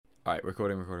All right,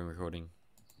 recording.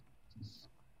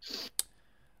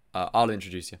 I'll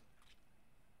introduce you.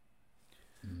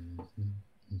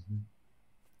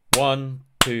 One,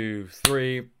 two,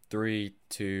 three, three,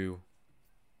 two,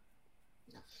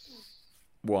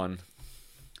 one.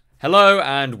 Hello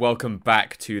and welcome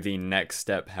back to the Next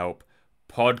Step Help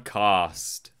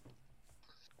podcast.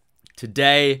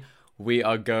 Today we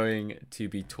are going to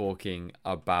be talking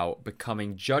about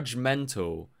becoming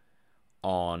judgmental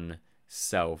on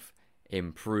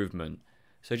self-improvement.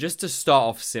 So just to start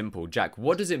off simple, Jack,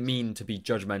 what does it mean to be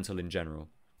judgmental in general?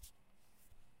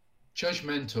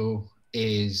 Judgmental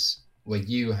is where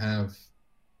you have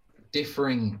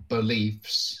differing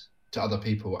beliefs to other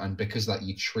people, and because of that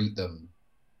you treat them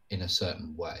in a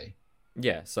certain way.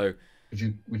 Yeah, so would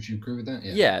you agree with that?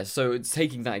 Yeah, so it's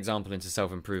taking that example into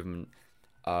self-improvement.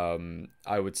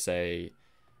 I would say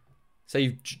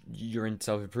you're in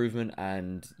self-improvement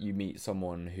and you meet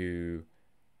someone who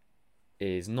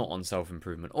is not on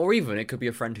self-improvement, or even it could be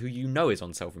a friend who you know is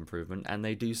on self-improvement, and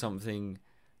they do something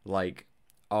like,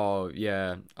 oh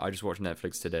yeah, I just watched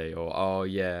Netflix today, or oh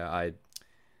yeah,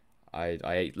 I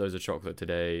ate loads of chocolate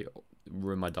today,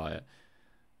 ruined my diet,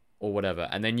 or whatever.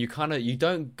 And then you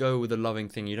don't go with a loving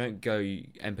thing, you don't go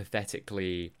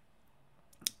empathetically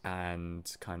and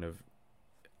kind of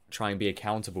try and be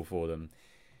accountable for them,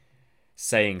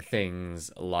 saying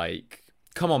things like,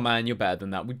 come on man, you're better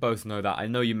than that, we both know that, I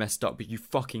know you messed up but you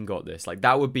fucking got this. Like,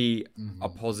 that would be a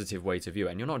positive way to view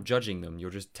it, and you're not judging them,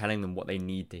 you're just telling them what they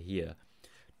need to hear.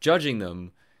 Judging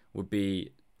them would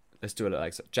be, let's do it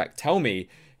like, Jack, tell me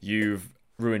you've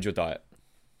ruined your diet.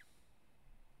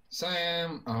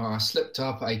 Sam, I slipped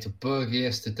up, I ate a burger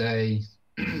yesterday.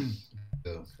 I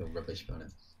feel rubbish about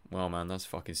it. Well man, that's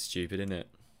fucking stupid, isn't it?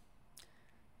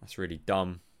 That's really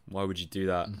dumb. Why would you do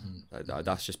that?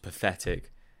 That's just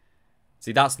pathetic.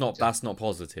 See, that's not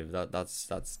positive.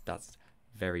 That's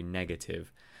very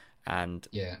negative. And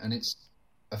yeah, and it's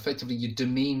effectively you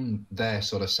demean their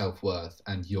sort of self-worth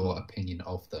and your opinion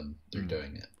of them through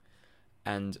doing it.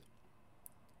 And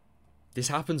this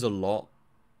happens a lot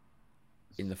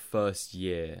in the first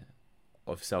year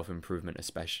of self-improvement,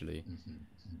 especially.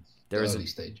 The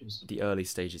early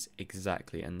stages,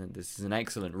 exactly. And this is an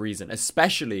excellent reason,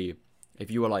 especially if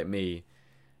you were like me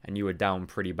and you were down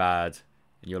pretty bad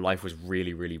and your life was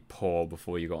really, really poor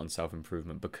before you got on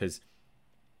self-improvement, because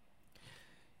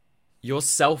your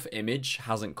self-image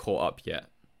hasn't caught up yet.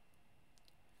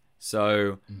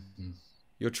 So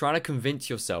you're trying to convince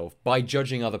yourself by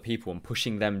judging other people and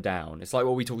pushing them down. It's like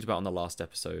what we talked about on the last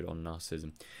episode on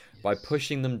narcissism. Yes. By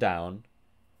pushing them down,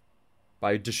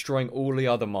 by destroying all the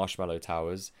other marshmallow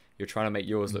towers, you're trying to make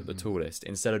yours look the tallest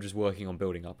instead of just working on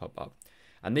building up.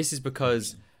 And this is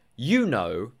because you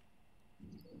know,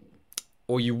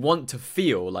 or you want to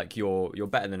feel like you're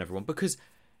better than everyone, because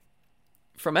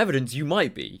from evidence you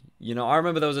might be. You know, I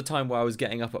remember there was a time where I was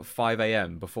getting up at 5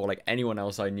 a.m. before like anyone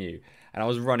else I knew, and I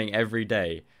was running every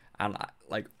day, and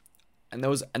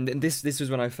this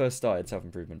was when I first started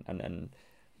self-improvement, and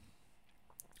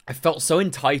I felt so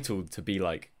entitled to be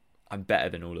like, I'm better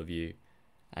than all of you,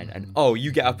 and oh,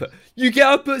 you get up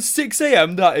at 6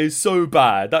 a.m. That is so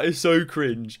bad. That is so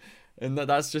cringe, and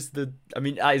that's just that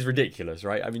is ridiculous,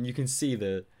 right? I mean, you can see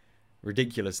the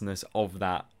ridiculousness of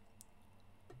that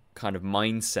kind of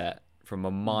mindset from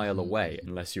a mile away,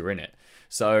 unless you're in it.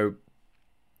 So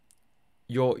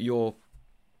your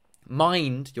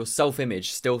mind, your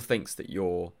self-image still thinks that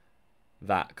you're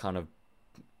that kind of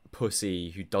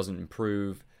pussy who doesn't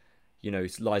improve, you know,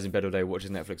 lies in bed all day,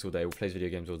 watches Netflix all day, plays video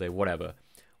games all day, whatever.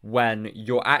 When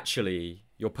you're actually,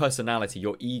 your personality,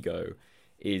 your ego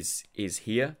is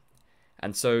here.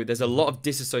 And so there's a lot of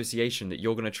disassociation that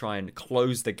you're going to try and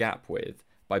close the gap with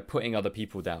by putting other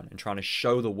people down and trying to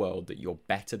show the world that you're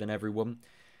better than everyone.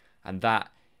 And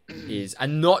that is,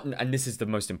 and this is the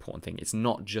most important thing, it's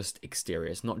not just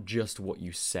exterior, it's not just what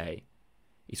you say,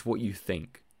 it's what you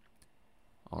think.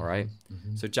 All right?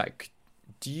 So Jack,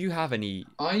 do you have any...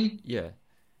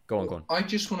 Go on. I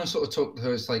just want to sort of talk to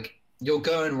her. It's like you're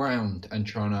going around and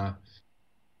trying to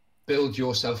build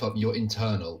yourself up, your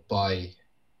internal, by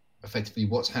effectively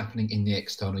what's happening in the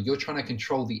external. You're trying to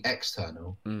control the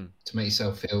external to make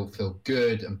yourself feel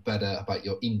good and better about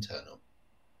your internal.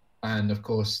 And of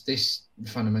course, this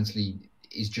fundamentally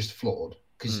is just flawed,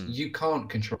 because you can't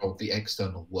control the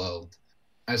external world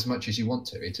as much as you want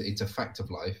to. It's a fact of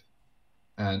life.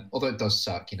 And although it does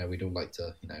suck, you know, we'd all like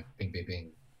to, you know,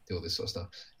 bing, do all this sort of stuff.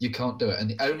 You can't do it. And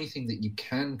the only thing that you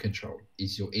can control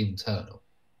is your internal.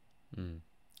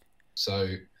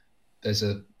 So there's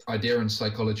an idea in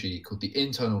psychology called the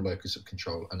internal locus of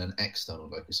control and an external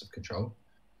locus of control.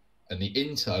 And the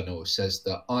internal says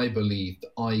that I believe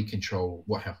that I control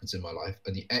what happens in my life,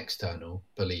 and the external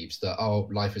believes that, oh,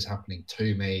 life is happening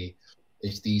to me.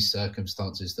 It's these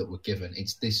circumstances that were given.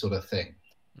 It's this sort of thing.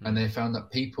 And they found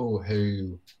that people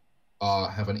who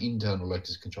have an internal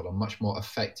locus of control are much more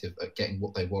effective at getting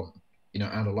what they want,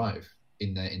 out of life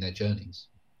in their journeys.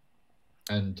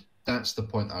 And that's the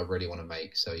point that I really want to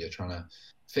make. So you're trying to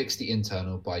fix the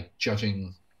internal by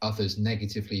judging others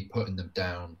negatively, putting them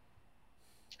down.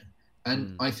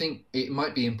 And I think it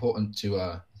might be important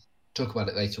to talk about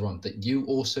it later on, that you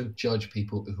also judge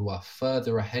people who are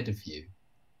further ahead of you,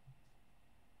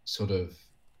 sort of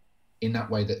in that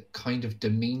way that kind of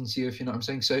demeans you, if you know what I'm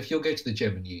saying. So if you'll go to the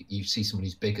gym and you see someone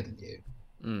who's bigger than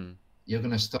you, you're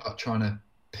going to start trying to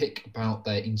pick about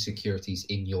their insecurities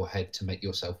in your head to make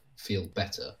yourself feel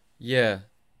better. Yeah,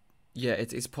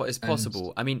 it's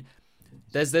possible. I mean,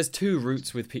 there's two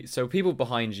routes with people. So people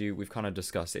behind you, we've kind of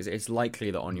discussed. It's likely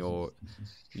that on your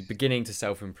beginning to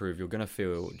self-improve, you're going to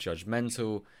feel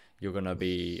judgmental. You're going to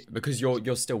be, because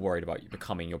you're still worried about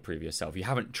becoming your previous self. You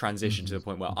haven't transitioned to the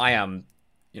point where I am,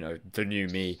 the new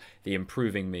me, the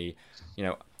improving me.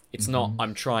 It's not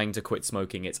I'm trying to quit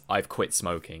smoking. It's I've quit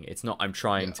smoking. It's not I'm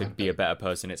trying to be a better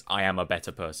person. It's I am a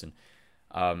better person.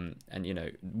 And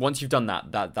once you've done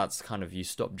that's kind of, you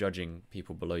stop judging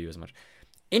people below you as much.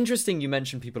 Interesting you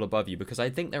mentioned people above you, because I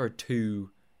think there are two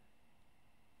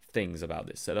things about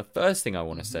this. So the first thing I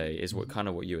want to say is what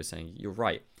you were saying. You're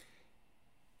right.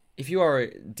 If you are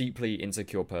a deeply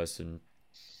insecure person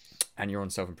and you're on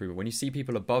self-improvement, when you see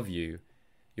people above you,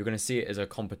 you're going to see it as a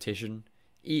competition,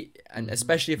 and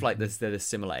especially if they're a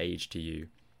similar age to you.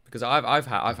 Because I've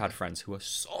had friends who are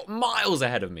so miles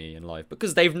ahead of me in life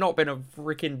because they've not been a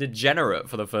freaking degenerate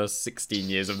for the first 16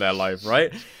 years of their life,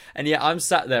 right? And yet I'm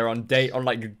sat there on day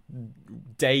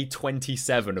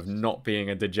 27 of not being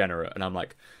a degenerate, and I'm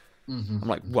like,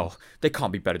 well, they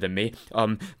can't be better than me.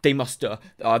 They must.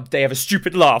 They have a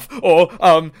stupid laugh, or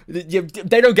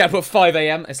they don't get up at 5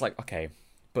 a.m. It's like, okay,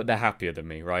 but they're happier than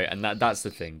me, right? And that's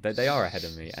the thing. They are ahead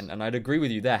of me, and I'd agree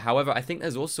with you there. However, I think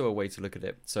there's also a way to look at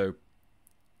it. So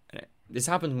this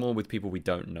happens more with people we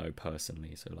don't know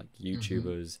personally. So like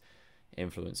YouTubers,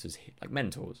 influencers, like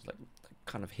mentors, like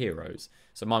kind of heroes.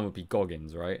 So mine would be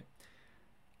Goggins, right?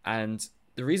 And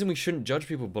the reason we shouldn't judge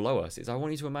people below us is, I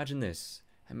want you to imagine this.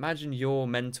 Imagine your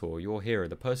mentor, your hero,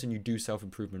 the person you do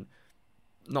self-improvement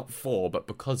not for, but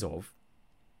because of.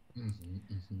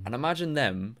 And imagine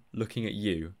them looking at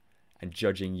you and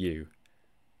judging you.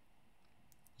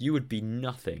 You would be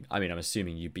nothing. I mean, I'm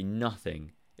assuming you'd be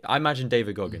nothing. I imagine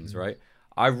David Goggins, right?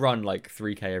 I run like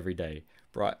 3K every day,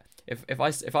 right?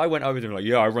 If I went over to him like,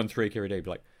 yeah, I run 3K every day, he'd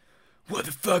be like, what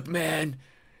the fuck, man?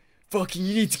 Fucking,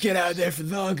 you need to get out there for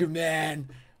longer, man.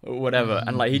 Or whatever.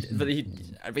 And like,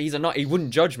 he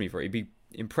wouldn't judge me for it. He'd be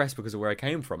impressed because of where I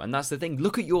came from. And that's the thing.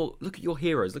 Look at your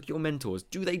heroes. Look at your mentors.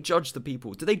 Do they judge the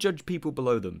people? Do they judge people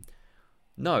below them?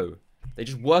 No. They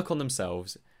just work on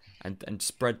themselves and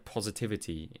spread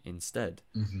positivity instead.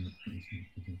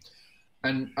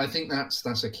 And I think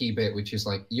that's a key bit, which is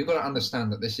like, you've got to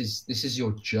understand that this is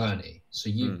your journey.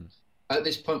 So you at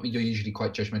this point where you're usually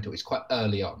quite judgmental, it's quite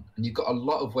early on, and you've got a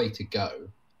lot of way to go.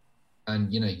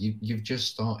 And you've just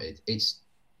started. It's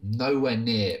nowhere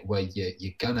near where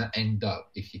you're gonna end up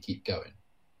if you keep going.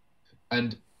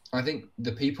 And I think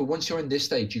the people, once you're in this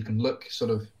stage, you can look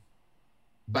sort of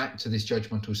back to this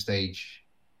judgmental stage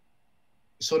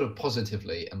sort of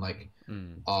positively and like,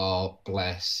 oh,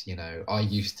 bless, I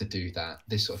used to do that,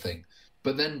 this sort of thing.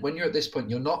 But then when you're at this point,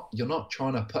 you're not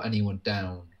trying to put anyone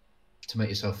down to make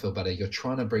yourself feel better. You're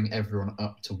trying to bring everyone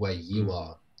up to where you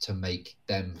are to make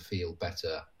them feel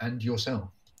better, and yourself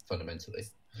fundamentally.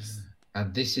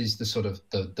 And this is the sort of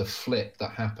the flip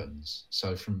that happens.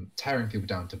 So from tearing people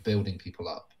down to building people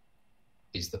up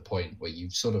is the point where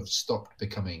you've sort of stopped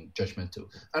becoming judgmental.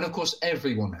 And of course,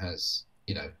 everyone has,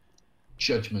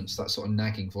 judgments, that sort of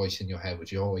nagging voice in your head,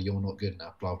 which is, oh, you're not good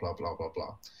enough, blah, blah, blah, blah,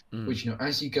 blah. Which,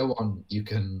 as you go on, you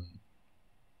can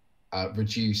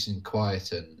reduce and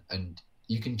quieten, and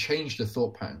you can change the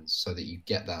thought patterns so that you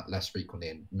get that less frequently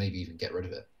and maybe even get rid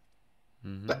of it.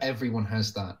 But everyone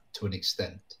has that to an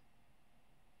extent.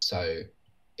 So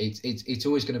it's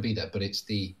always going to be there, but it's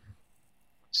the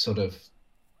sort of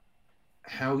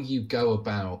how you go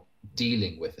about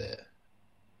dealing with it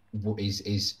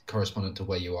is correspondent to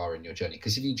where you are in your journey.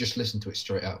 Because if you just listen to it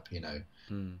straight up,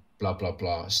 blah, blah,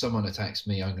 blah, someone attacks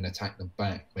me, I'm going to attack them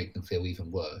back, make them feel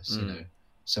even worse.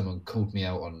 Someone called me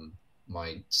out on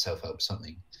my self-help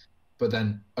something. But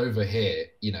then over here,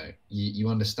 you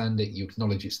understand it, you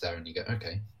acknowledge it's there, and you go,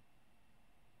 okay,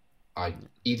 I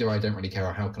don't really care,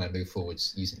 or how can I move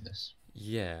forwards using this?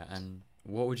 Yeah, and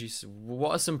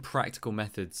what are some practical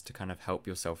methods to kind of help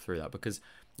yourself through that? Because,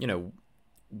 you know,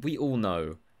 we all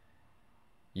know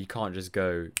you can't just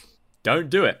go, don't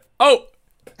do it. Oh!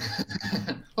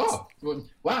 Oh,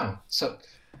 wow. So,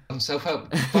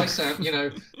 self-help. Bye, Sam. You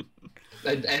know,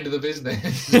 end of the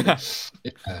business.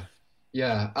 Yeah.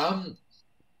 Yeah.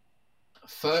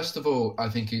 First of all, I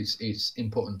think it's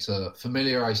important to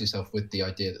familiarize yourself with the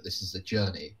idea that this is a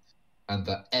journey and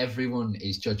that everyone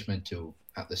is judgmental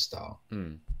at the start.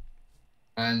 Mm.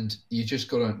 And you just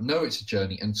got to know it's a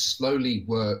journey and slowly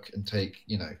work and take,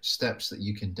 steps that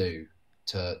you can do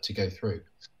to go through.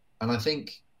 And I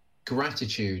think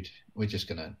gratitude, we're just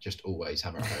going to just always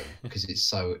hammer it home because it's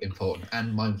so important,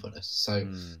 and mindfulness. So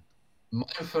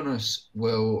mindfulness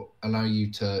will allow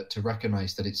you to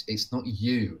recognize that it's not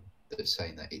you that's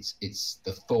saying that, it's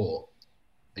the thought,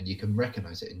 and you can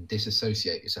recognize it and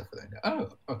disassociate yourself with it and go,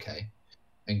 oh, okay.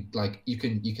 And like you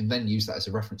can then use that as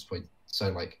a reference point. So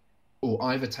like, oh,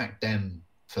 I've attacked them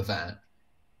for that.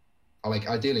 Like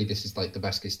ideally, this is like the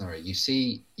best case scenario. You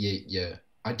see, you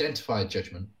identify a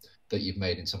judgment that you've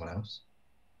made in someone else.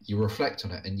 You reflect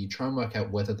on it and you try and work out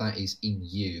whether that is in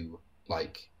you,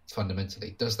 like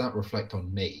fundamentally. Does that reflect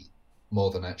on me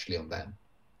more than actually on them?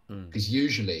 Because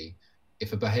usually,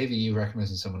 if a behavior you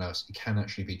recognize in someone else, it can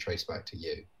actually be traced back to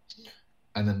you.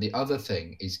 And then the other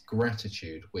thing is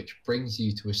gratitude, which brings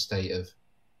you to a state of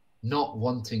not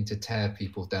wanting to tear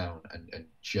people down and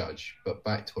judge, but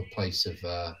back to a place of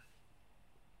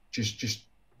just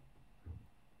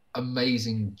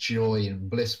amazing joy and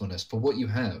blissfulness for what you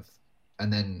have,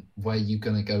 and then where you're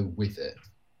going to go with it.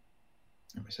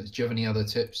 So, do you have any other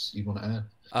tips you want to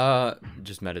add?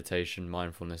 Just meditation,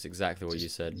 mindfulness, exactly what you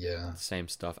said. Yeah. Same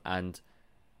stuff. And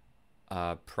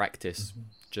practice.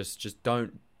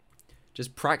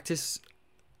 Just practice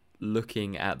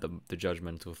looking at the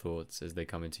judgmental thoughts as they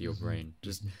come into your brain.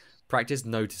 Just practice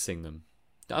noticing them.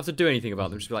 Don't have to do anything about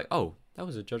them. Just be like, oh, that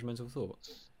was a judgmental thought.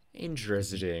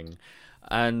 Interesting.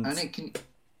 And it can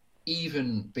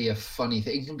even be a funny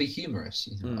thing. It can be humorous.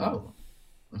 You think, oh,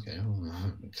 okay.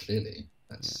 Oh, clearly,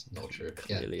 that's not true.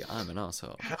 Clearly, I'm an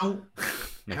asshole. How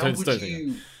No, would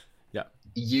you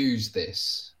use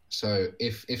this? So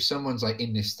if someone's like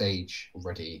in this stage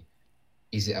already,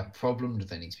 is it a problem? Do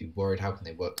they need to be worried? How can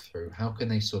they work through? How can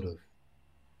they sort of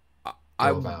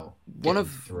go about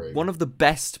through? One of the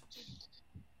best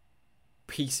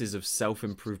pieces of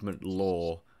self-improvement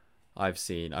lore I've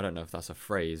seen, I don't know if that's a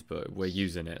phrase, but we're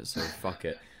using it, so fuck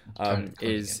it,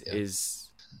 is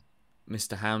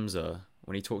Mr. Hamza,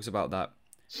 when he talks about that.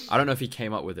 I don't know if he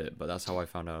came up with it, but that's how I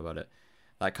found out about it.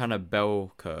 That kind of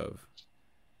bell curve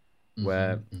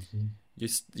where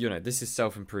you know, this is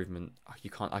self-improvement.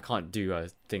 I can't do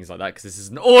things like that because this is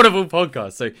an audible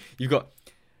podcast. So you've got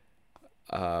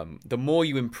the more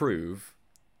you improve,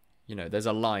 you know, there's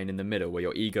a line in the middle where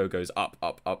your ego goes up,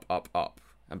 up, up, up, up.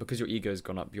 And because your ego's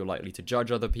gone up, you're likely to judge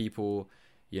other people.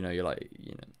 You know, you're like,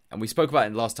 you know, and we spoke about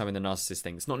it last time in the narcissist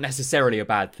thing. It's not necessarily a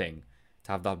bad thing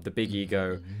to have the big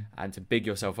ego and to big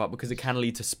yourself up, because it can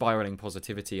lead to spiraling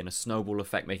positivity and a snowball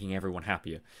effect, making everyone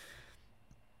happier.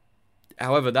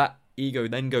 However, that ego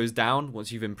then goes down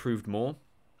once you've improved more.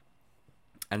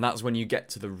 And that's when you get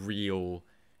to the real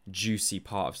juicy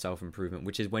part of self-improvement,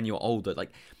 which is when you're older.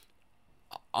 Like,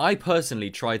 I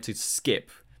personally tried to skip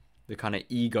the kind of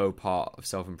ego part of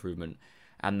self-improvement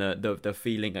and the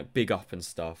feeling like big up and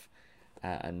stuff,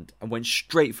 and went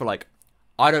straight for like,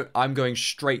 I'm going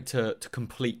straight to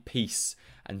complete peace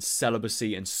and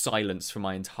celibacy and silence for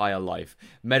my entire life.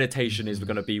 Meditation is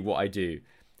going to be what I do.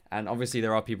 And obviously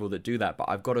there are people that do that, but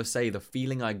I've got to say the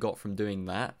feeling I got from doing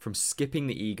that, from skipping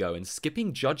the ego and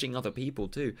skipping judging other people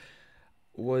too,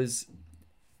 was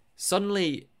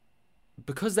suddenly,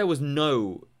 because there was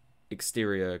no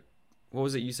exterior, what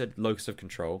was it you said, locus of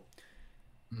control,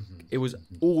 it was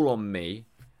all on me,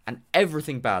 and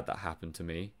everything bad that happened to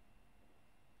me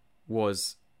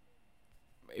was,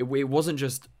 it wasn't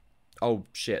just, oh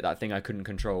shit, that thing I couldn't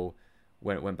control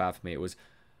when it went bad for me. It was,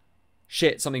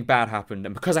 shit, something bad happened,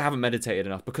 and because I haven't meditated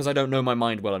enough, because I don't know my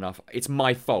mind well enough, it's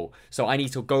my fault. So I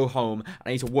need to go home,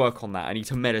 I need to work on that, I need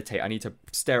to meditate, I need to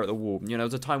stare at the wall. You know, there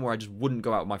was a time where I just wouldn't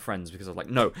go out with my friends because I was like,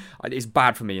 no, it's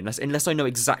bad for me, unless I know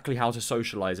exactly how to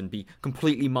socialize and be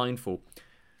completely mindful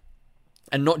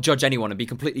and not judge anyone and be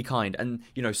completely kind. And,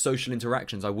 you know, social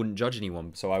interactions, I wouldn't judge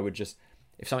anyone. So I would just,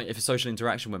 if a social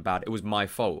interaction went bad, it was my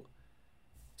fault.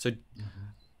 So,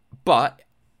 but,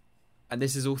 and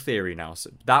this is all theory now. So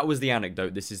that was the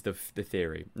anecdote. This is the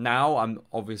theory. Now I'm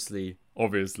obviously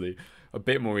a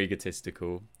bit more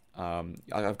egotistical.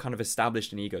 I've kind of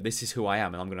established an ego. This is who I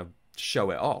am, and I'm going to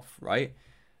show it off, right?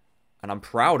 and I'm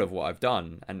proud of what I've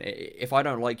done. And if I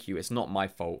don't like you, it's not my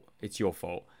fault. It's your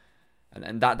fault.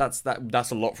 And that's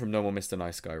a lot from No More Mr.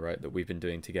 Nice Guy, right? That we've been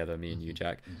doing together, me and you,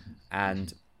 Jack.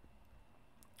 And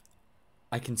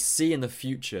I can see in the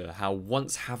future how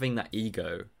once having that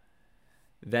ego,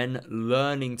 then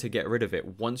learning to get rid of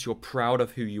it, once you're proud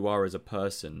of who you are as a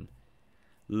person,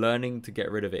 learning to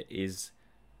get rid of it is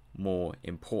more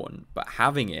important. But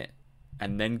having it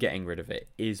and then getting rid of it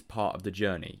is part of the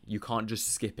journey. You can't just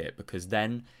skip it, because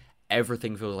then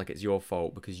everything feels like it's your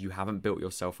fault, because you haven't built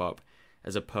yourself up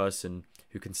as a person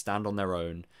who can stand on their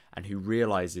own and who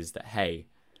realizes that, hey,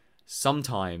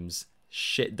 sometimes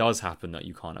shit does happen that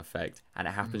you can't affect, and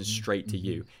it happens straight to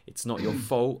you. It's not your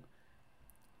fault.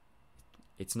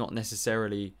 It's not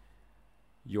necessarily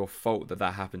your fault that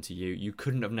happened to you. You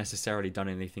couldn't have necessarily done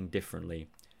anything differently.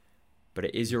 But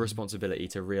it is your responsibility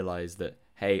to realize that,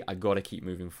 hey, I got to keep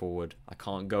moving forward. I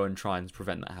can't go and try and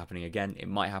prevent that happening again. It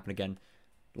might happen again.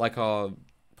 Like our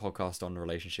podcast on the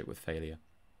relationship with failure.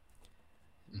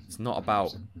 It's not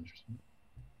about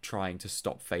trying to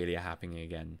stop failure happening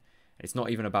again. It's not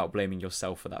even about blaming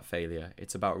yourself for that failure.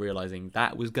 It's about realizing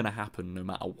that was going to happen no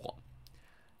matter what.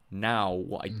 Now,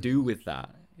 what I do with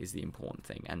that is the important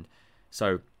thing. And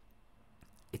so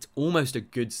it's almost a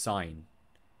good sign.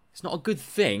 It's not a good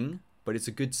thing, but it's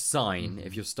a good sign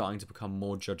if you're starting to become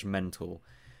more judgmental,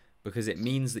 because it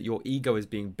means that your ego is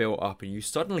being built up and you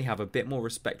suddenly have a bit more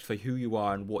respect for who you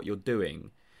are and what you're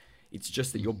doing. It's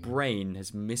just that your brain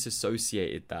has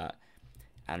misassociated that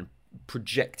and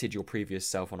projected your previous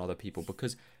self on other people,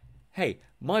 because, hey,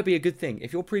 might be a good thing.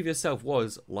 If your previous self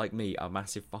was, like me, a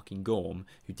massive fucking gorm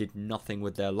who did nothing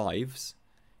with their lives,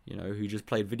 you know, who just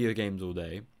played video games all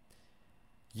day,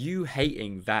 you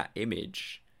hating that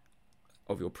image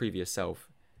of your previous self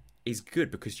is good,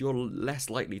 because you're less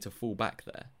likely to fall back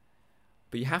there.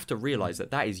 But you have to realize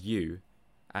that that is you.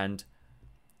 And,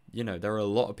 you know, there are a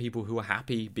lot of people who are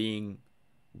happy being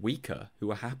weaker,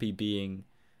 who are happy being,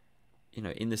 you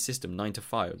know, in the system 9 to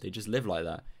 5. They just live like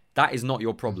that. That is not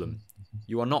your problem.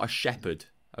 You are not a shepherd,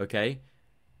 okay?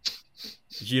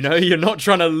 You know, you're not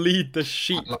trying to lead the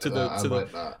sheep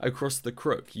across the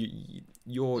crook.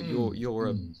 You're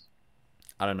a,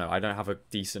 I don't know. I don't have a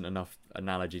decent enough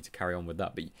analogy to carry on with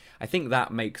that, but I think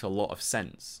that makes a lot of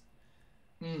sense,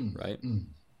 right?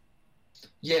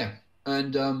 Yeah,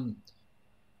 and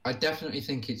I definitely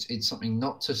think it's something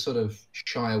not to sort of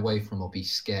shy away from or be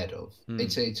scared of.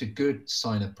 It's a good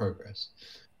sign of progress.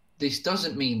 This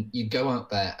doesn't mean you go out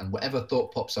there and whatever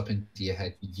thought pops up into your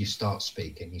head, you start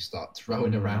speaking, you start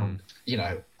throwing around, you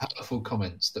know, hurtful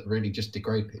comments that really just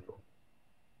degrade people.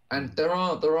 And there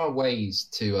are ways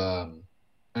to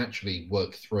actually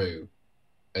work through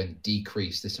and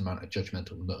decrease this amount of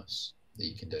judgmentalness that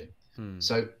you can do.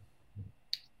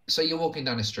 So you're walking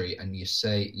down the street and you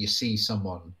see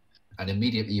someone, and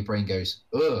immediately your brain goes,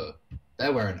 "Oh,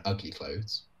 they're wearing ugly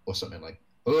clothes," or something like,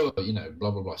 "Oh, you know, blah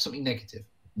blah blah," something negative.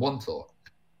 One thought.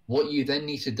 What you then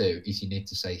need to do is you need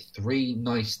to say 3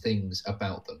 nice things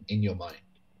about them in your mind.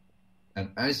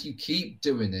 And as you keep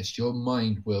doing this, your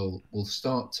mind will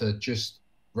start to just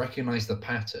recognize the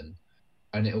pattern,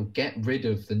 and it'll get rid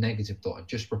of the negative thought and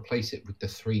just replace it with the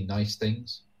 3 nice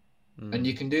things. And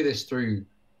you can do this through,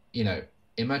 you know,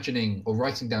 imagining or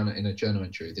writing down in a journal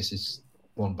entry. This is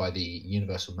one by the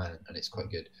Universal Man, and it's quite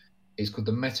good. It's called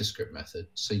the Metascript method.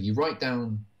 So you write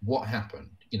down what happened.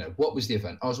 You know, what was the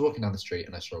event? I was walking down the street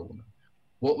and I saw a woman.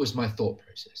 What was my thought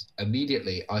process?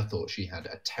 Immediately, I thought she had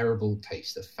a terrible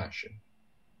taste of fashion.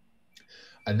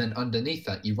 And then underneath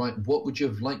that, you write, what would you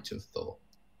have liked to have thought?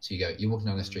 So you're walking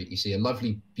down the street, you see a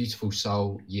lovely, beautiful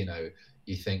soul, you know,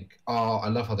 you think, oh, I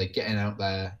love how they're getting out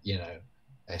there, you know,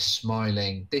 they're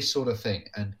smiling, this sort of thing.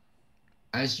 And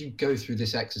as you go through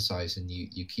this exercise and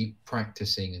you keep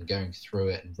practicing and going through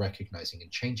it and recognizing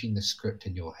and changing the script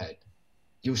in your head,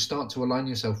 you'll start to align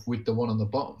yourself with the one on the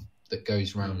bottom that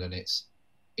goes round, and it's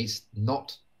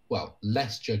not, well,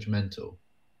 less judgmental,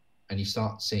 and you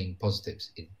start seeing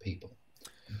positives in people.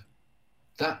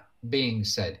 That being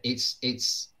said, it's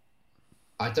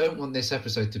I don't want this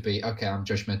episode to be, okay, I'm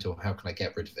judgmental, how can I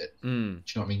get rid of it? Do you know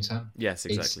what I mean, Sam? Yes,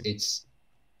 exactly.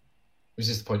 Was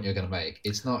this the point you're going to make?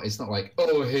 It's not like,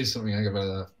 oh, here's something I'm going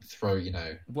to throw, you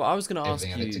know. Well, I was going to ask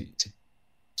you to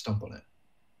stomp on it.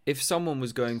 If someone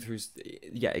was going through,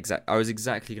 yeah, I was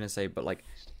exactly going to say, but like,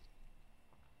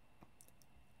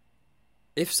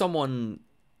 if someone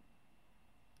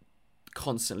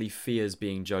constantly fears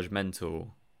being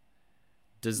judgmental,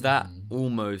 does that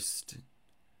almost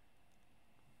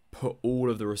put all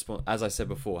of the as I said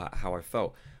before, how I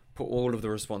felt, put all of the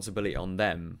responsibility on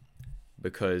them?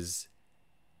 Because,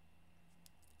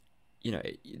 you know,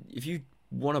 if you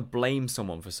want to blame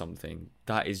someone for something,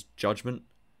 that is judgment.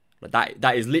 Like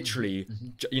that is literally,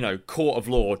 court of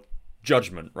law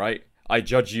judgment, right? I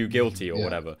judge you guilty or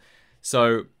whatever.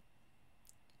 So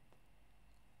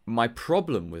my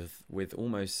problem with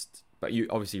almost, but you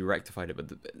obviously rectified it,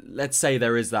 but let's say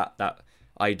there is that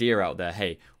idea out there,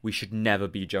 hey, we should never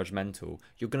be judgmental.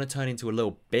 You're going to turn into a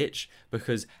little bitch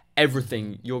because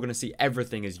you're going to see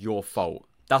everything as your fault.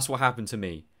 That's what happened to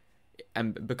me.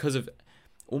 And because of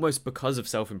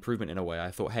self-improvement in a way,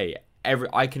 I thought, hey,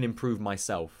 I can improve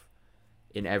myself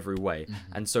in every way.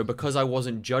 And so because I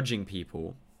wasn't judging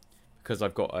people, because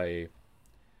I've got a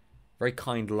very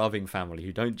kind, loving family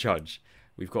who don't judge,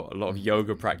 we've got a lot of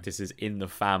yoga practices in the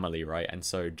family, right? And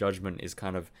so judgment is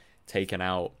kind of taken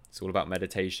out. It's all about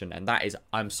meditation. And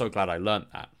I'm so glad I learned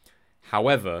that.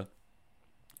 However,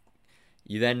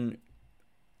 you then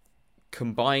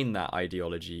combine that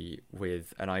ideology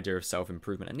with an idea of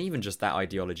self-improvement, and even just that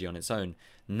ideology on its own,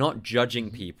 not judging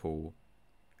people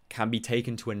can be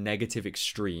taken to a negative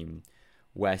extreme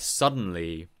where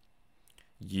suddenly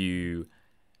you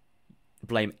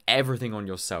blame everything on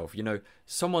yourself.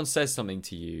 Someone says something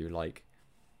to you like,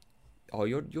 oh,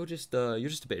 you're just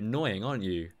a bit annoying, aren't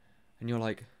you? And you're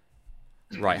like,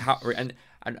 right, how,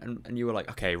 and you were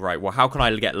like, okay, right, well, how can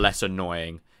I get less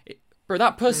annoying? Bro,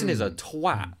 that person is a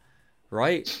twat,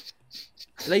 right?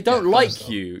 They don't like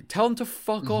you. Tell them to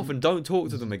fuck off and don't talk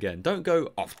to them again. Don't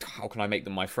go, oh, how can I make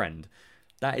them my friend?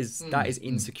 That is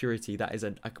insecurity. That is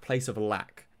a place of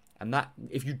lack. And that,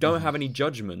 if you don't have any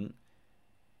judgment,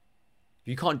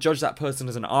 you can't judge that person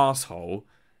as an asshole,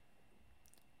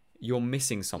 you're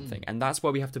missing something. And that's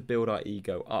why we have to build our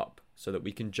ego up so that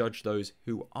we can judge those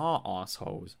who are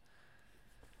assholes.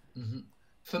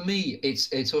 For me,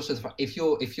 it's also the fact, if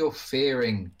you're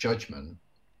fearing judgment,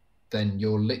 then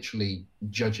you're literally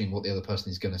judging what the other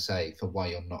person is going to say for why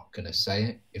you're not going to say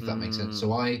it, if that makes sense.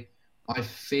 So I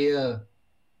fear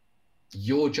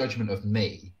your judgment of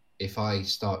me if I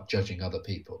start judging other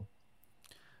people.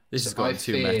 This is going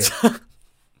too meta.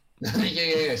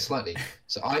 yeah, slightly.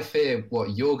 So I fear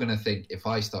what you're going to think if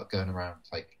I start going around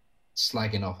like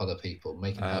slagging off other people,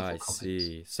 making hurtful comments. I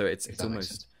see. So it's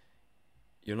almost,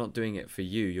 you're not doing it for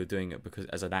you. You're doing it because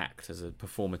as an act, as a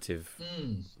performative.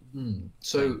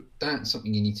 So that's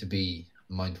something you need to be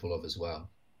mindful of as well.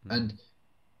 And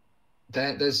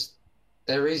there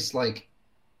is like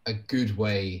a good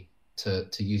way to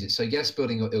use it. So yes,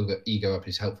 building your ego up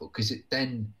is helpful because it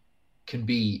then can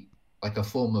be like a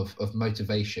form of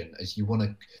motivation as you want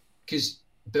to, because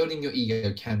building your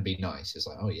ego can be nice. It's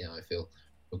like, oh yeah, I feel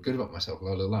good about myself,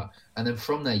 la la la. And then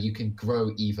from there you can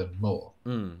grow even more.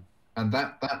 And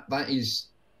that is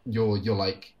your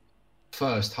like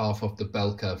first half of the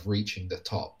bell curve reaching the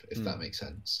top, if that makes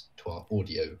sense to our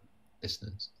audio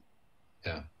listeners.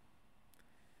 Yeah.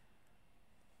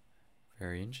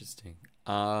 Very interesting.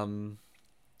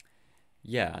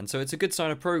 Yeah, and so it's a good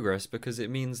sign of progress because it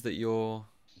means that you're,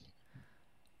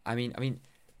 I mean,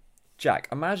 Jack,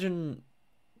 imagine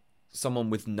someone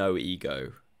with no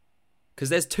ego. Because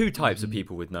there's two types of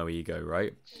people with no ego,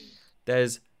 right?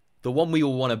 There's the one we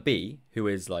all want to be, who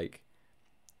is like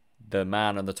the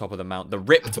man on the top of the mountain, the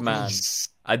ripped man,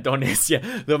 Adonis,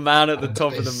 yeah, the man at the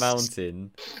top of the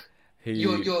mountain. Who,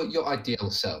 your ideal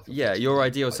self. Yeah, your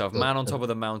ideal self, man on top of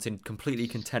the mountain, completely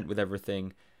content with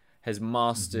everything, has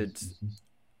mastered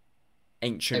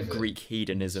ancient Greek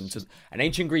hedonism. And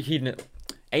ancient Greek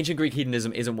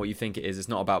hedonism isn't what you think it is. It's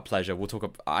not about pleasure. We'll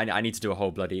talk. I need to do a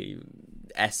whole bloody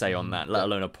essay on that, let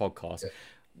alone a podcast. Yeah.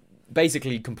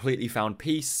 Basically, completely found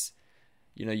peace.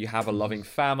 You have a loving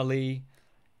family.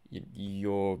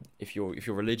 If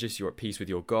you're religious, you're at peace with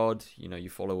your God. You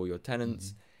follow all your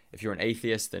tenets. If you're an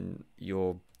atheist, then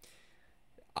you're,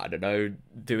 I don't know,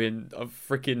 doing a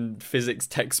freaking physics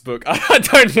textbook. I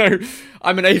don't know.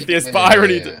 I'm an atheist, but I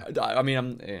really do. I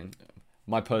mean,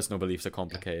 my personal beliefs are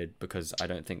complicated because I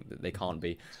don't think that they can't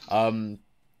be.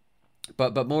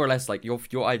 But more or less, like your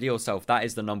ideal self, that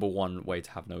is the number one way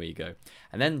to have no ego.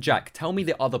 And then, Jack, tell me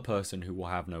the other person who will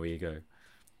have no ego.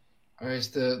 It's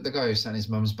the guy who's sat in his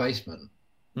mum's basement,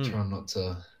 trying not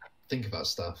to think about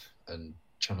stuff and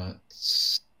trying to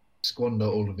squander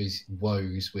all of his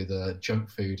woes with junk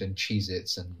food and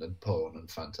Cheez-Its and porn and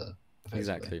Fanta.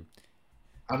 Exactly.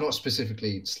 I'm not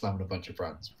specifically slamming a bunch of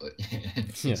brands, but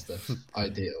it's the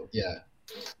ideal. Yeah.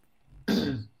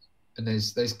 And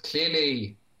there's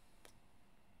clearly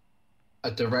a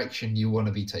direction you want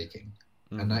to be taking.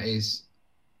 And that is,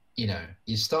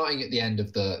 you're starting at the end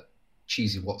of the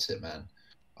cheesy what's it man.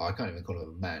 Oh, I can't even call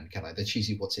him a man, can I? The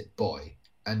cheesy what's it boy.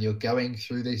 And you're going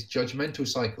through this judgmental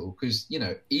cycle because,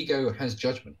 ego has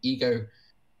judgment. Ego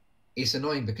it's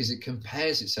annoying because it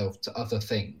compares itself to other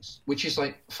things, which is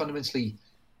like fundamentally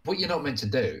what you're not meant to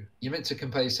do. You're meant to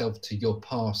compare yourself to your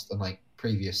past and like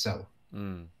previous self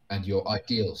and your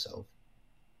ideal self,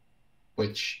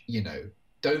 which, you know,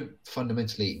 don't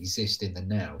fundamentally exist in the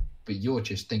now, but you're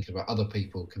just thinking about other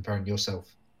people, comparing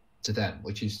yourself to them,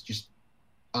 which is just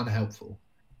unhelpful.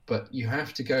 But you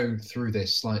have to go through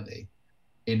this slightly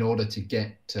in order to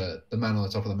get to the man on the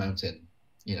top of the mountain,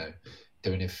 you know,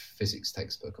 doing a physics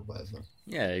textbook or whatever.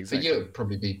 Yeah, exactly. But you'd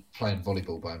probably be playing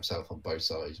volleyball by himself on both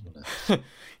sides, wouldn't it?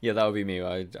 Yeah, that would be me.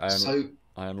 So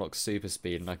I unlock super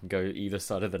speed and I can go either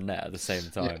side of the net at the same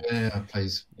time. yeah,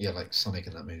 plays like Sonic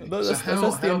in that movie. But that's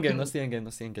the end game. That's the end game.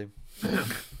 That's the end game.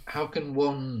 How can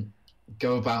one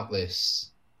go about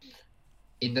this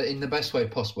in the best way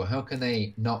possible? How can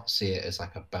they not see it as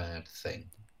like a bad thing?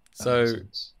 So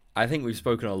I think we've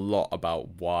spoken a lot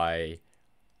about why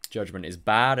Judgment is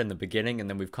bad in the beginning, and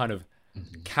then we've kind of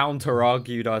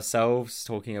counter-argued ourselves,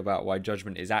 talking about why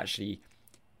Judgment is actually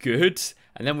good,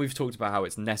 and then we've talked about how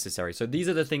it's necessary. So these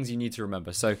are the things you need to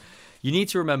remember. So you need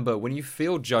to remember, when you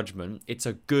feel Judgment, it's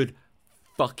a good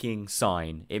fucking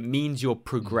sign. It means you're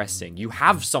progressing. You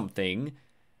have something,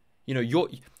 you know, you're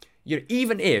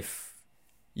even if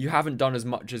you haven't done as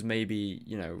much as maybe,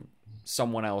 you know,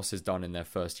 someone else has done in their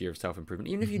first year of self-improvement.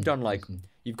 Even if you've done like,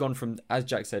 you've gone from, as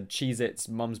Jack said, Cheez-Its,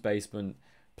 Mum's Basement,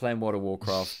 playing World of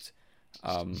Warcraft,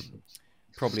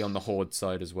 probably on the Horde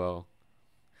side as well.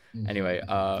 Anyway,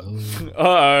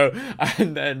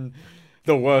 and then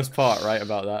the worst part, right,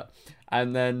 about that.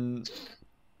 And then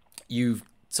you've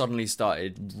suddenly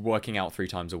started working out 3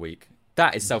 times a week.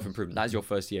 That is self-improvement. That is your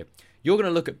first year. You're going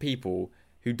to look at people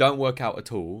who don't work out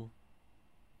at all,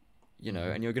 you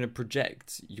know, and you're going to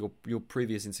project your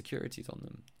previous insecurities on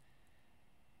them.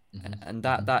 And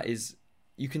that is,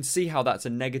 you can see how that's a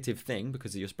negative thing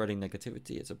because you're spreading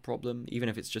negativity. It's a problem, even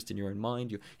if it's just in your own mind.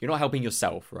 You're not helping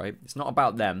yourself, right? It's not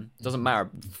about them. It doesn't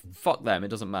matter. Fuck them. It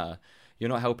doesn't matter. You're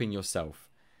not helping yourself,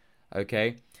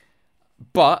 okay?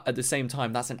 But at the same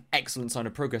time, that's an excellent sign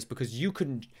of progress, because you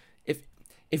can, if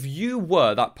you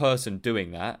were that person doing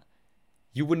that,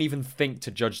 you wouldn't even think to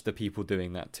judge the people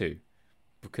doing that too.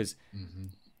 Because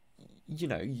you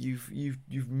know, you've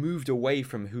moved away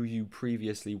from who you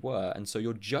previously were, and so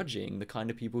you're judging the kind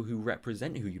of people who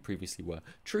represent who you previously were.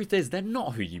 Truth is, they're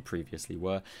not who you previously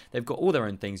were. They've got all their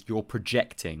own things. You're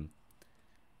projecting,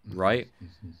 right?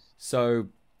 So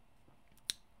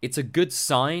it's a good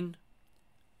sign,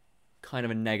 kind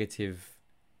of a negative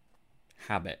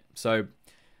habit. So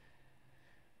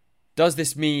does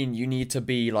this mean you need to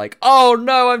be like, oh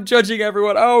no, I'm judging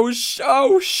everyone, oh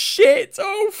shit,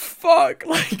 oh fuck,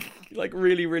 like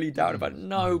really, really down about it?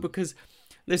 No, because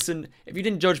listen, if you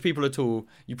didn't judge people at all,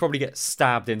 you probably get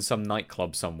stabbed in some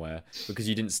nightclub somewhere because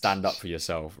you didn't stand up for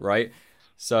yourself, right?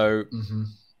 So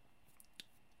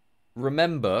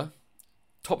remember,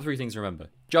 top 3 things to remember.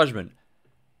 Judgment,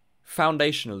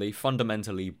 foundationally,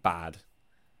 fundamentally bad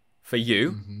for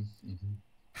you.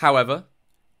 However,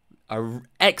 an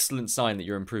excellent sign that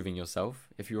you're improving yourself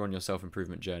if you're on your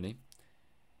self-improvement journey.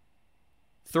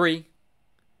 3,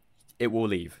 it will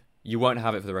leave. You won't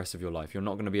have it for the rest of your life. You're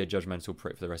not going to be a judgmental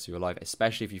prick for the rest of your life,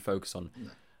 especially if you focus on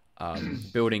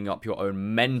building up your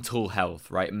own mental health,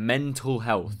 right? Mental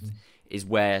health is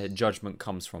where judgment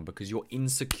comes from, because you're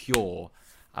insecure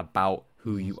about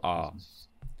who you are.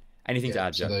 Anything to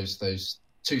add, Jeff? So those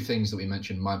 2 things that we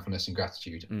mentioned, mindfulness and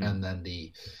gratitude, and then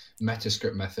the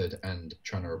metascript method and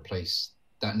trying to replace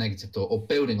that negative thought, or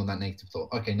building on that negative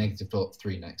thought. Okay, negative thought,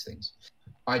 3 next things.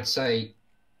 I'd say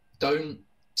don't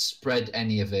spread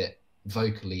any of it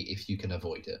vocally if you can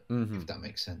avoid it, if that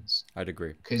makes sense. I'd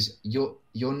agree. Because you're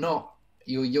not,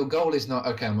 your goal is not,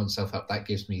 okay, I'm on self-help, that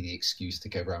gives me the excuse to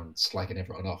go around slagging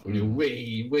everyone off.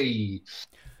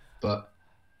 But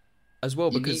as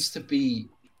well, because it needs to be,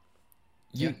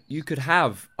 you could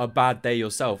have a bad day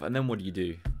yourself, and then what do you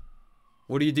do?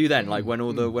 What do you do then? Like when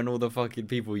all the fucking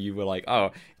people you were like,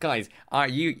 oh guys,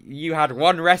 you had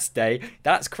 1 rest day.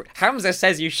 That's Hamza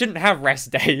says you shouldn't have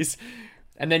rest days,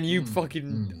 and then you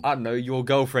fucking I don't know, your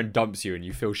girlfriend dumps you and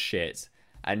you feel shit,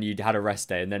 and you had a rest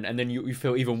day, and then you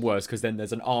feel even worse because then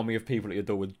there's an army of people at your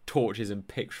door with torches and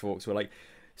pitchforks who are like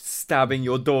stabbing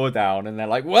your door down, and they're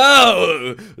like,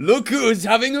 whoa, look who's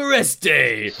having a rest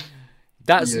day.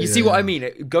 That's you see what I mean?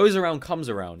 It goes around, comes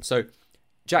around. So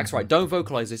Jack's right. Don't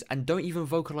vocalize this, and don't even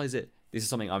vocalize it. This is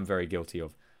something I'm very guilty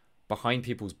of. Behind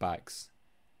people's backs,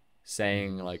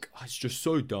 saying like, oh, it's just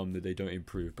so dumb that they don't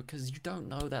improve, because you don't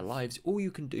know their lives. All you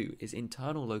can do is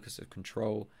internal locus of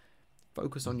control.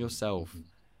 Focus on yourself.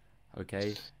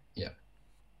 Okay? Yeah.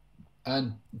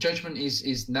 And judgment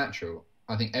is natural.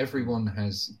 I think everyone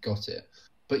has got it.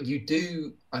 But you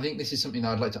do. I think this is something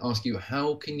I'd like to ask you.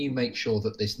 How can you make sure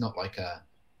that there's not like a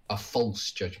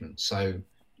false judgment? So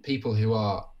people who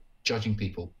are judging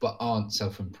people but aren't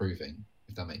self-improving,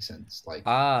 if that makes sense. Like,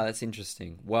 that's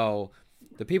interesting. Well,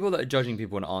 the people that are judging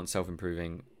people and aren't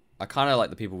self-improving are kind of like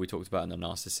the people we talked about in the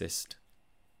narcissist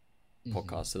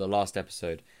podcast, so the last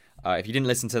episode. If you didn't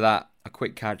listen to that, a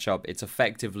quick catch up. It's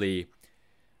effectively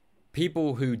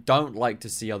people who don't like to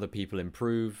see other people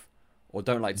improve or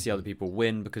don't like to see other people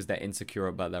win because they're insecure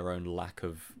about their own lack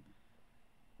of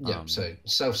so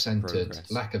self-centered, progress.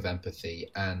 lack of empathy,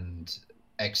 and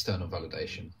external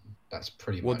validation. That's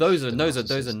pretty Well, much those are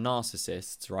the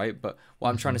narcissists, right? But what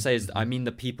I'm trying to say is, I mean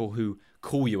the people who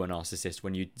call you a narcissist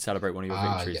when you celebrate one of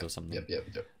your victories or something.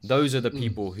 Yep. Those are the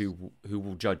people who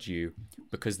will judge you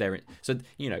because they're so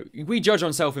we judge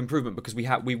on self-improvement because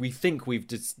we think we've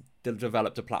just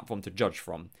developed a platform to judge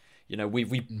from.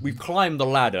 We've climbed the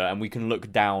ladder and we can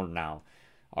look down now.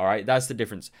 All right, that's the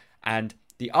difference. And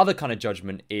the other kind of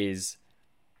judgment is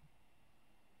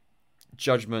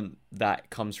judgment that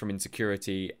comes from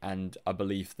insecurity and a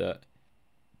belief that,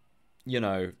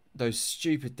 those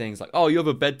stupid things like, oh, you have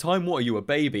a bedtime? What, are you, a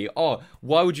baby? Oh,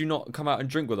 why would you not come out and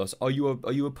drink with us? Are you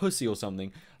a pussy or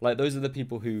something? Like, those are the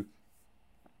people who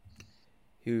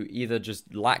either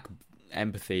just lack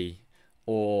empathy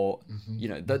or,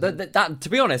 that to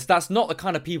be honest, that's not the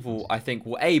kind of people I think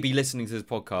will A, be listening to this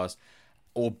podcast,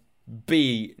 or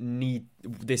B, need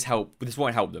this help. This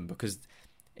won't help them, because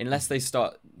unless they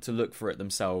start to look for it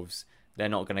themselves, they're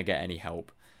not going to get any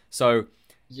help. So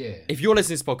if you're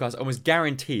listening to this podcast, I almost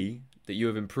guarantee that you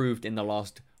have improved in the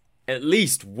last at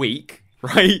least week,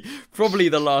 right? Probably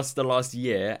the last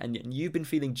year, and you've been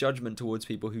feeling judgment towards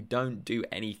people who don't do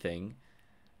anything,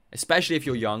 especially if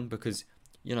you're young, because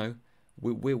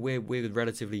we're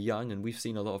relatively young, and we've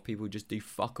seen a lot of people who just do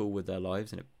fuck all with their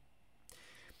lives, and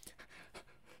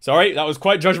Sorry, that was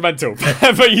quite judgmental,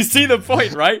 but you see the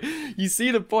point, right? You see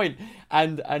the point,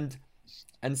 and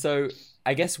so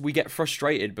I guess we get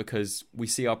frustrated because we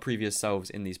see our previous selves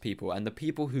in these people, and the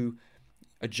people who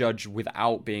are judged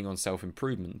without being on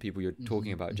self-improvement, people you're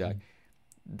talking about, Jack,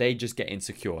 they just get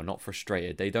insecure, not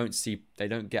frustrated. They don't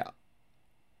get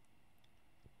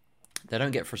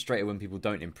frustrated when people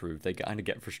don't improve. They kind of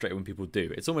get frustrated when people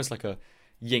do. It's almost like a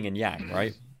yin and yang,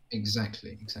 right?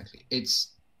 Exactly. It's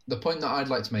the point that I'd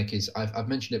like to make is I've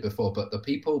mentioned it before, but the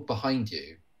people behind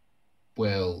you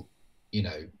will,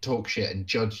 talk shit and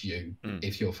judge you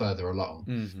if you're further along,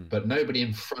 but nobody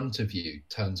in front of you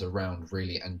turns around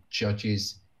really and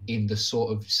judges in the sort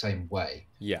of same way.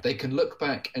 Yeah, they can look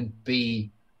back and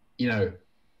be,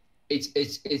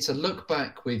 it's a look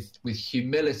back with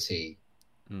humility,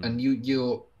 and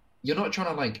you're not trying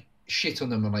to like shit on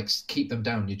them and like keep them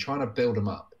down. You're trying to build them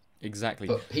up. Exactly.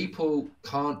 But people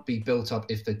can't be built up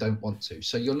if they don't want to.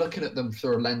 So you're looking at them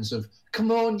through a lens of,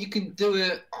 come on, you can do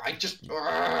it.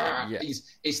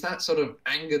 It's that sort of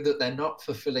anger that they're not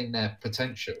fulfilling their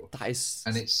potential. That's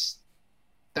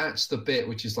the bit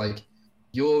which is like,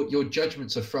 your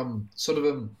judgments are from sort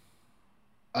of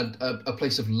a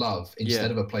place of love instead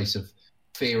of a place of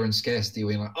fear and scarcity,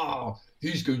 where you're like, oh,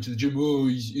 he's going to the gym, oh,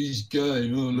 he's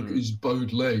gay, oh, look at his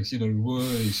bowed legs, why,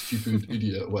 stupid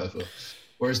idiot, whatever.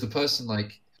 Whereas the person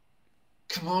like,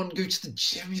 come on, go to the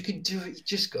gym, you can do it, you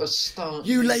just got to start.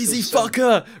 You lazy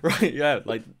fucker! Right, yeah,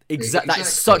 like, exactly. That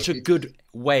is such a good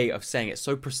way of saying it,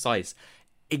 so precise.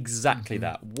 Exactly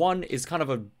that. One is kind of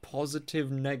a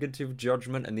positive, negative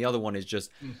judgment, and the other one is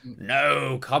just,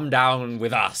 no, come down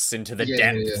with us into the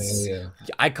depths. Yeah.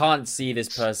 I can't see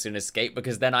this person escape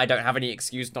because then I don't have any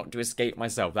excuse not to escape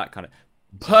myself. That kind of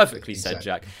perfectly said,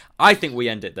 Jack. I think we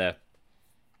end it there.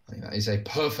 I think that is a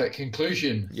perfect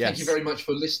conclusion. Yes. Thank you very much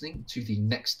for listening to the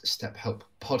Next Step Help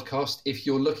podcast. If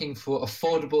you're looking for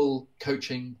affordable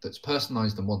coaching that's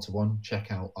personalized and one-to-one,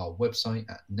 check out our website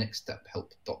at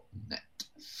nextstephelp.net.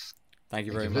 Thank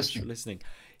you very much for listening.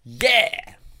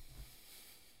 Yeah!